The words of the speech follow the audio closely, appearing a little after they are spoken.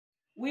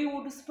we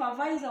would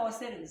supervise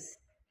ourselves.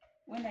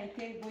 When I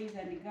tell boys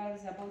and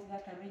girls about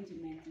that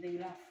arrangement, they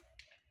laugh.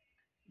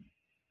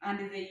 And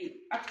they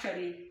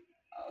actually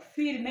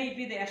feel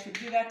maybe there should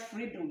be that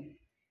freedom,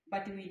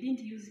 but we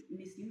didn't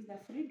misuse the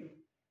freedom.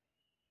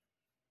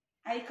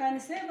 I can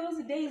say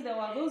those days there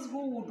were those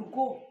who would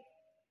go,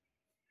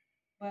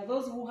 but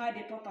those who had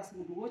a purpose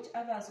would watch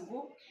others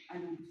go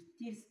and would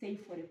still stay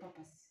for a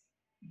purpose.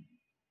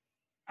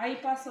 I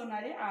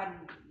personally had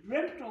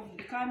dreamt of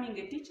becoming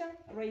a teacher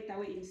right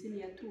away in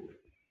senior 2.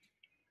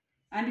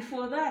 And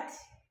for that,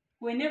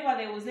 whenever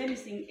there was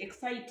anything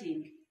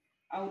exciting,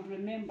 I would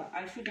remember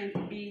I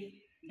shouldn't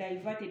be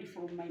diverted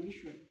from my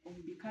mission of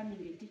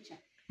becoming a teacher.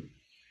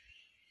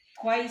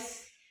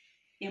 Twice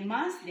a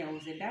month there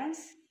was a dance.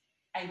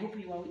 I hope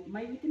you are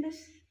my witness.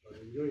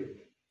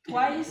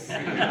 Twice a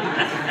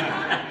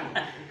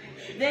month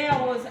there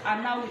was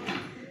an outing.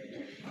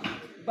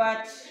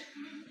 But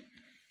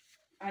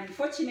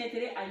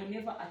unfortunately, I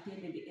never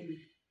attended any.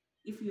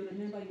 If you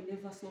remember, you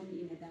never saw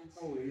me in a dance.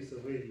 Oh, you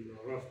surveyed in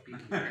a rough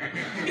people.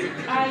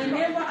 I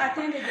never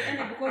attended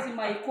any because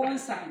my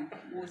concern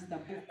was the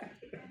book.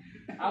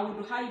 I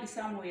would hide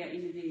somewhere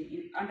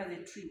under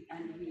the tree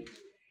and read.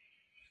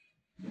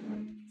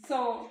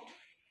 So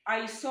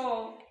I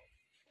saw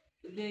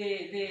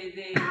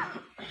the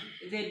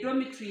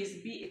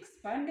dormitories be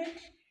expanded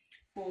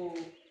for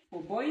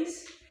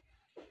boys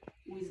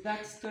with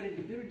that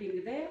storied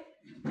building there.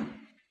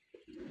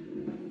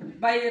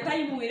 By the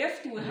time we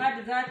left, we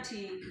had that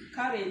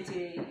current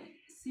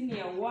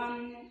senior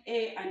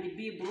 1A and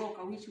B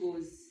block, which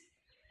was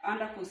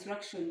under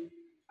construction.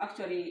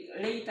 Actually,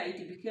 later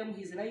it became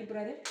his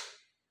library.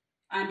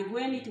 And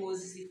when it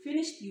was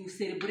finished, you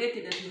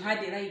celebrated that you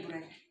had a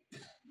library.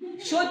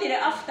 Shortly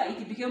after,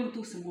 it became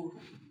too small.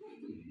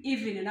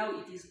 Even now,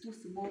 it is too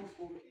small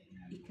for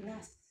a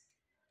class.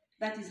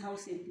 That is how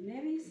St.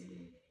 Mary's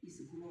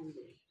is growing.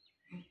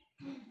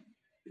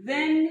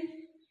 Then,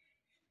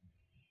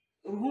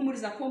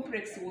 Rushoroza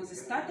complex was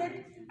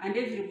started, and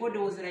everybody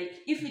was like,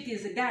 if it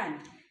is done,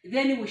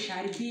 then we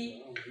shall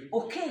be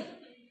okay.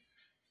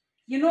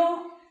 You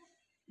know,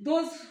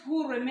 those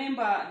who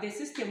remember the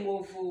system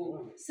of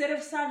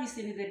self-service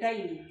in the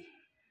dining,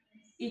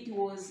 it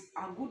was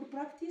a good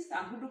practice,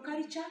 a good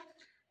culture,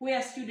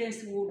 where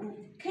students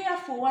would care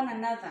for one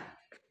another.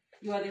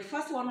 You are the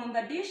first one on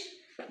the dish,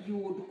 you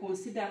would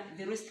consider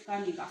the rest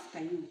coming after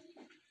you.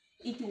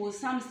 It was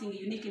something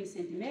unique in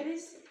St.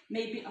 Mary's,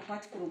 maybe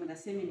apart from the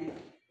seminary.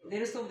 The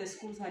rest of the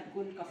schools had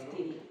gone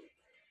cafeteria.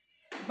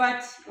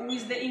 But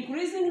with the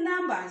increasing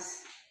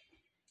numbers,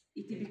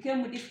 it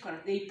became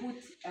difficult. They put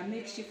a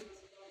makeshift,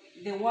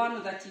 the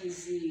one that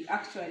is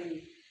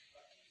actually,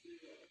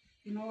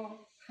 you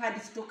know,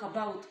 hard to talk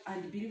about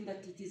and believe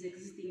that it is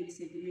existing in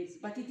St. Mary's.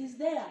 But it is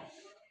there.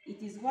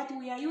 It is what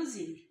we are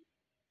using.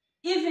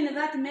 Even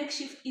that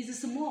makeshift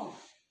is small,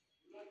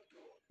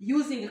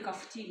 using a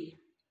cafeteria.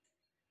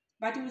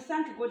 But we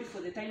thank God for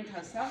the time it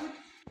has served,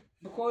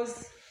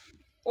 because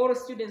all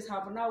students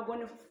have now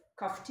gone to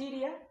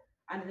cafeteria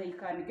and they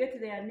can get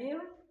their meal.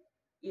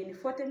 In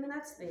 40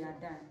 minutes, they are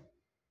done.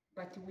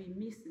 But we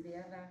miss the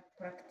other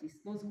practice.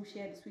 Those who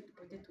shared sweet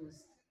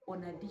potatoes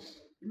on a dish,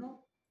 you know,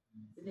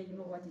 they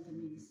know what it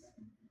means.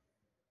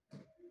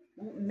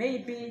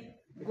 Maybe,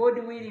 God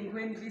willing,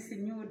 when this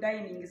new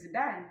dining is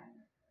done,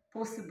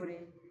 possibly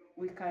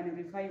we can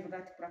revive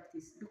that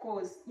practice.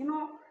 Because, you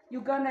know,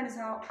 Ugandans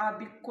are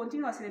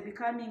continuously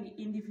becoming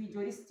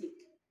individualistic.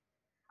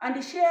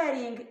 And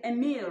sharing a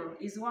meal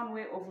is one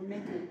way of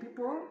making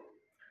people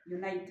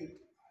united.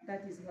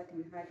 That is what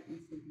we had in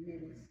St.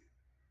 Mary's.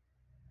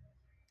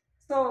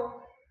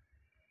 So,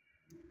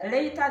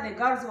 later the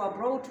girls were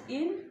brought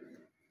in,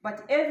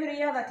 but every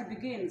year that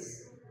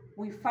begins,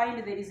 we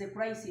find there is a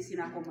crisis in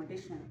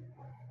accommodation.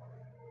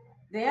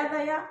 The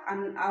other year,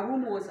 a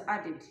room was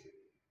added.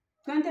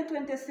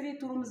 2023,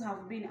 2 rooms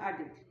have been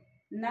added.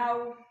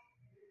 Now,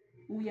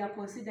 we are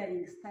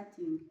considering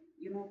starting,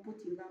 you know,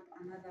 putting up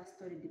another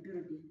storied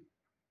building.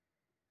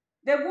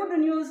 The good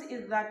news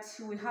is that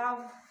we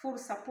have full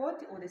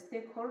support of the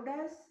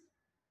stakeholders.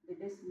 The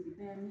desk will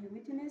bear me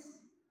witness.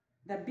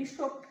 The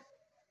bishop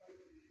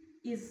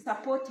is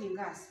supporting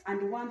us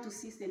and want to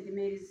see St.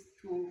 Mary's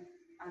to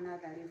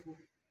another level.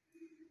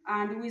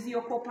 And with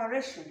your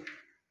cooperation,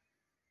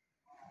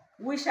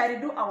 we shall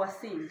do our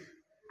thing,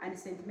 and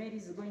St.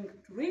 Mary's is going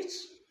to reach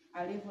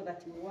a level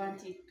that we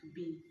want it to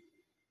be.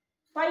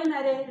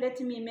 Finally, let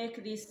me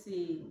make this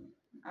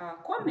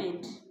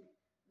comment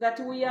that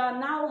we are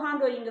now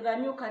handling the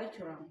new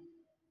curriculum.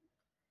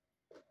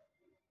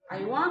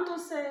 I want to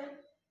say,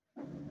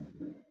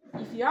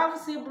 if you have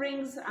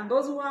siblings and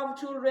those who have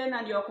children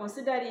and you are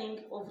considering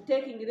of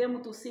taking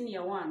them to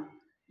senior 1,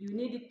 you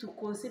need to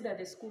consider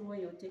the school where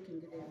you're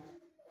taking them.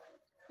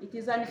 It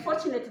is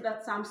unfortunate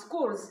that some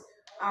schools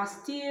are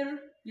still,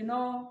 you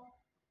know,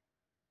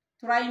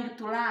 trying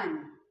to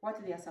learn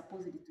what they are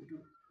supposed to do.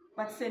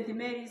 But St.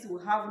 Mary's, we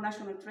have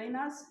national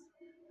trainers,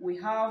 we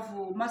have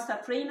master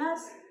trainers.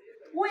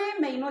 We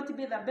may not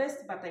be the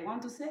best, but I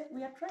want to say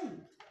we are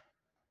trying.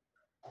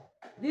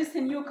 This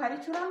new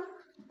curriculum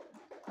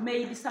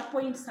may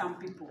disappoint some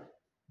people.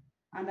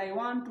 And I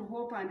want to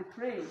hope and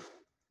pray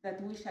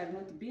that we shall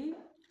not be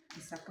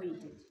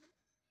disappointed.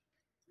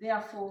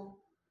 Therefore,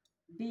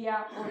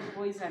 dear old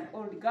boys and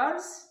old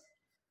girls,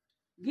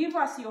 give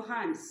us your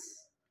hands.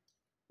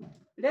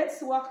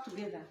 Let's work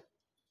together.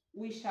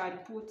 We shall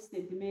put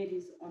St.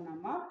 Mary's on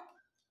a map,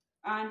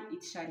 and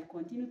it shall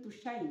continue to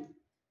shine,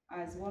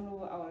 as one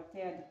of our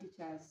retired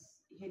teachers,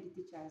 head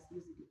teachers,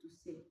 used to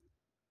say.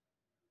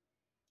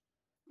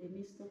 Let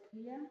me stop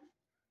here.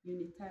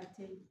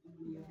 Unitate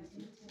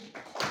University.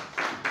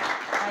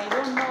 I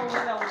don't know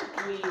whether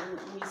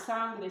we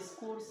sang the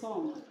school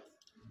song,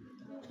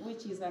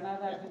 which is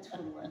another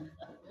beautiful one.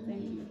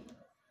 Thank you.